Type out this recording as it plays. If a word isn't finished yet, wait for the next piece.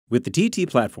With the TT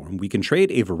platform, we can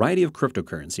trade a variety of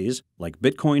cryptocurrencies like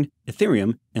Bitcoin,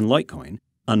 Ethereum, and Litecoin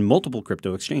on multiple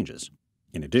crypto exchanges.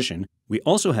 In addition, we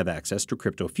also have access to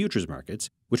crypto futures markets,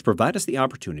 which provide us the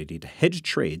opportunity to hedge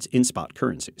trades in spot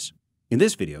currencies. In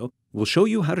this video, we'll show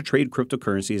you how to trade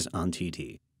cryptocurrencies on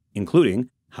TT, including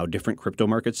how different crypto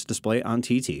markets display on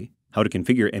TT, how to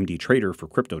configure MD for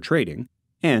crypto trading,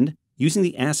 and using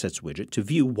the Assets widget to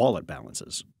view wallet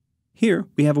balances. Here,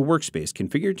 we have a workspace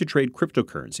configured to trade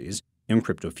cryptocurrencies and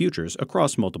crypto futures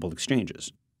across multiple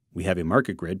exchanges. We have a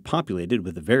market grid populated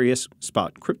with the various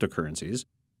spot cryptocurrencies,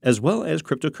 as well as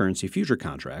cryptocurrency future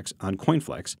contracts on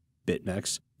CoinFlex,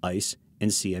 BitMEX, ICE,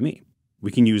 and CME. We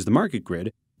can use the market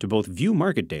grid to both view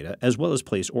market data as well as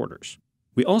place orders.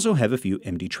 We also have a few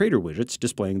MD Trader widgets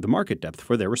displaying the market depth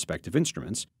for their respective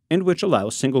instruments, and which allow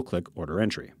single-click order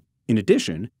entry. In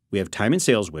addition, we have time and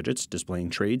sales widgets displaying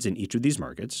trades in each of these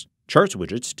markets, charts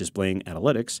widgets displaying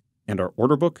analytics, and our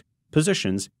order book,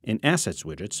 positions, and assets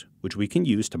widgets, which we can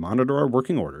use to monitor our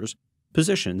working orders,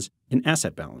 positions, and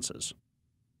asset balances.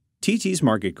 TT's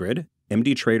market grid,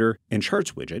 MD Trader, and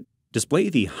charts widget display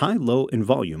the high, low, and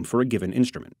volume for a given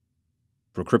instrument.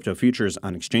 For crypto futures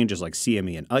on exchanges like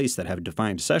CME and ICE that have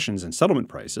defined sessions and settlement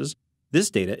prices, this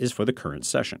data is for the current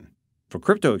session. For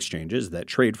crypto exchanges that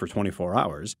trade for 24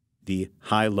 hours, the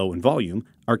high, low, and volume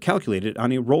are calculated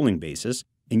on a rolling basis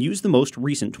and use the most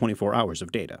recent 24 hours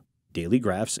of data. Daily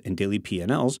graphs and daily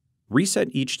P&Ls reset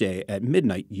each day at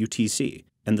midnight UTC,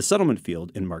 and the settlement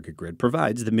field in Market Grid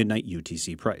provides the midnight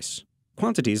UTC price.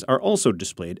 Quantities are also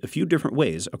displayed a few different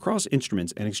ways across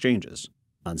instruments and exchanges.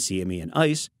 On CME and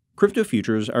ICE, crypto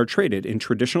futures are traded in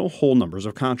traditional whole numbers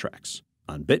of contracts.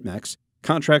 On BitMEX,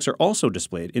 contracts are also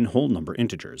displayed in whole number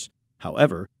integers.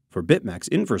 However, for BitMEX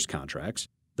inverse contracts,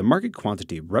 the market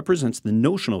quantity represents the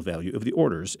notional value of the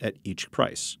orders at each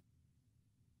price.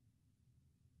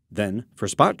 Then, for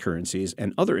spot currencies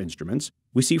and other instruments,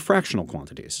 we see fractional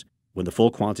quantities. When the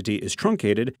full quantity is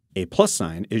truncated, a plus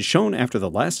sign is shown after the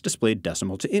last displayed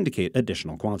decimal to indicate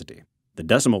additional quantity. The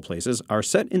decimal places are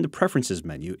set in the Preferences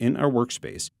menu in our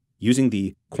workspace using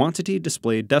the Quantity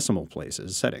Displayed Decimal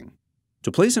Places setting.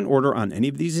 To place an order on any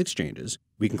of these exchanges,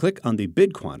 we can click on the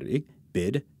bid quantity,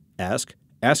 bid, ask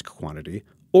quantity,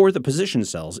 or the position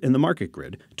cells in the market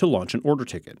grid to launch an order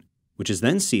ticket, which is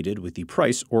then seeded with the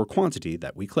price or quantity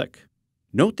that we click.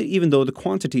 Note that even though the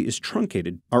quantity is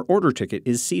truncated, our order ticket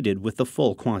is seeded with the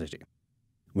full quantity.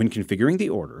 When configuring the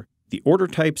order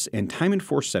types and time and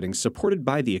force settings supported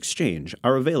by the exchange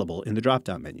are available in the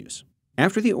drop-down menus.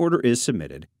 After the order is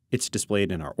submitted, it's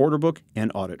displayed in our order book and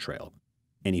audit trail.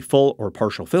 Any full or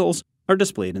partial fills are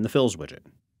displayed in the Fills widget.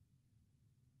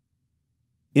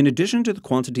 In addition to the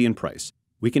quantity and price,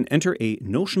 we can enter a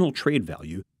notional trade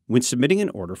value when submitting an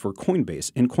order for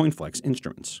Coinbase and CoinFlex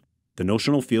instruments. The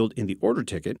notional field in the order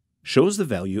ticket shows the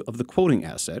value of the quoting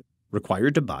asset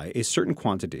required to buy a certain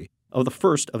quantity of the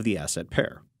first of the asset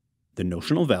pair. The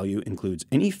notional value includes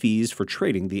any fees for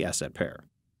trading the asset pair.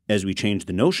 As we change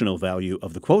the notional value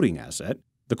of the quoting asset,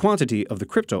 the quantity of the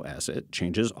crypto asset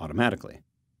changes automatically.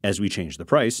 As we change the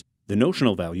price, the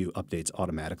notional value updates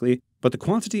automatically, but the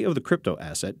quantity of the crypto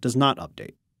asset does not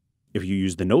update. If you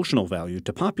use the notional value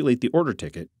to populate the order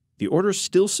ticket, the order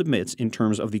still submits in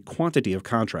terms of the quantity of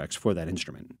contracts for that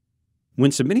instrument.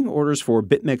 When submitting orders for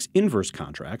BitMEX inverse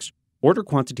contracts, order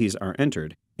quantities are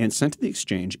entered and sent to the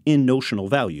exchange in notional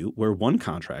value, where one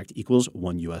contract equals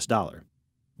 $1.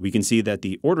 We can see that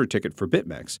the order ticket for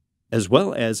BitMEX, as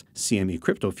well as CME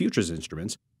crypto futures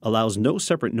instruments, allows no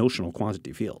separate notional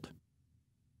quantity field.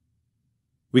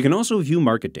 We can also view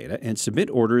market data and submit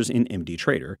orders in MD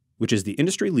Trader, which is the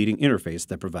industry-leading interface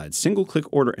that provides single-click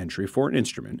order entry for an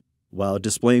instrument while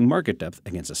displaying market depth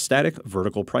against a static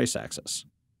vertical price axis.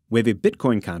 We have a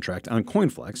Bitcoin contract on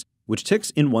CoinFlex, which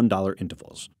ticks in $1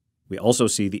 intervals. We also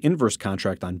see the inverse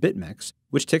contract on BitMEX,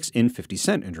 which ticks in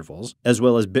 50-cent intervals, as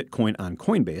well as Bitcoin on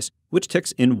Coinbase, which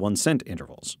ticks in 1-cent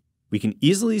intervals. We can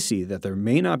easily see that there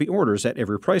may not be orders at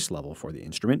every price level for the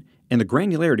instrument, and the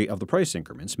granularity of the price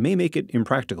increments may make it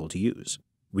impractical to use.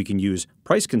 We can use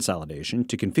price consolidation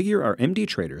to configure our MD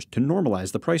traders to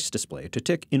normalize the price display to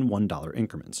tick in $1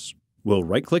 increments. We'll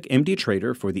right-click MD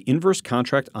Trader for the inverse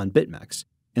contract on BitMEX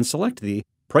and select the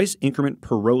Price Increment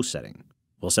Per Row setting.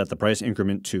 We'll set the price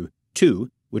increment to 2,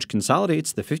 which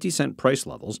consolidates the 50-cent price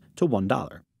levels to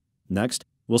 $1. Next,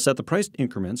 we'll set the price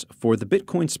increments for the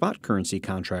Bitcoin spot currency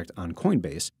contract on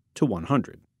Coinbase to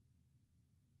 100.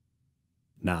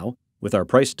 Now, with our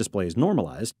price displays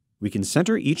normalized, we can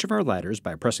center each of our ladders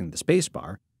by pressing the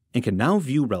spacebar and can now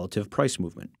view relative price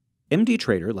movement. MD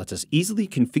Trader lets us easily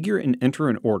configure and enter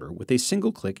an order with a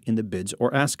single click in the bids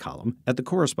or ask column at the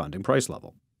corresponding price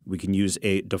level. We can use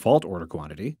a default order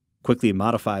quantity, quickly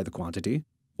modify the quantity,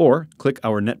 or click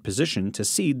our net position to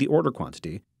seed the order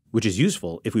quantity, which is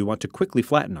useful if we want to quickly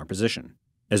flatten our position.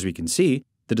 As we can see,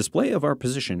 the display of our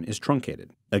position is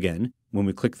truncated. Again, when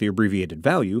we click the abbreviated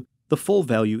value, the full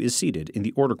value is seeded in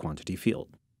the order quantity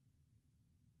field.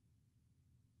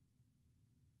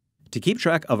 To keep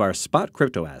track of our spot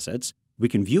crypto assets, we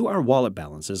can view our wallet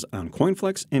balances on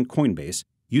CoinFlex and Coinbase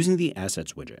using the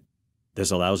Assets widget.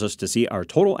 This allows us to see our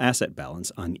total asset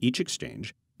balance on each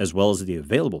exchange, as well as the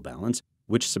available balance,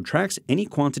 which subtracts any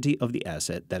quantity of the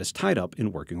asset that is tied up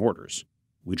in working orders.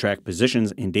 We track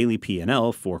positions in daily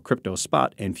P&L for crypto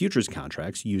spot and futures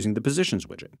contracts using the Positions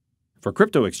widget. For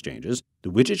crypto exchanges, the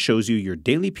widget shows you your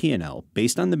daily P&L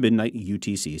based on the midnight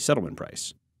UTC settlement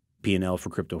price. P&L for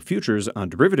crypto futures on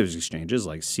derivatives exchanges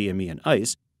like CME and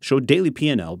ICE show daily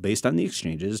P&L based on the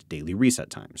exchange's daily reset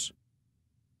times.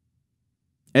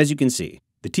 As you can see,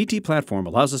 the TT platform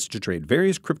allows us to trade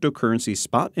various cryptocurrency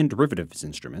spot and derivatives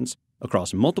instruments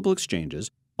across multiple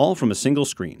exchanges, all from a single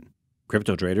screen.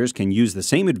 Crypto traders can use the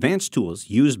same advanced tools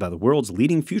used by the world's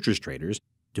leading futures traders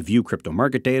to view crypto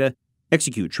market data,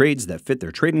 execute trades that fit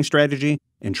their trading strategy,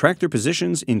 and track their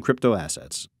positions in crypto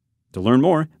assets. To learn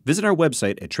more, visit our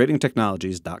website at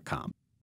tradingtechnologies.com.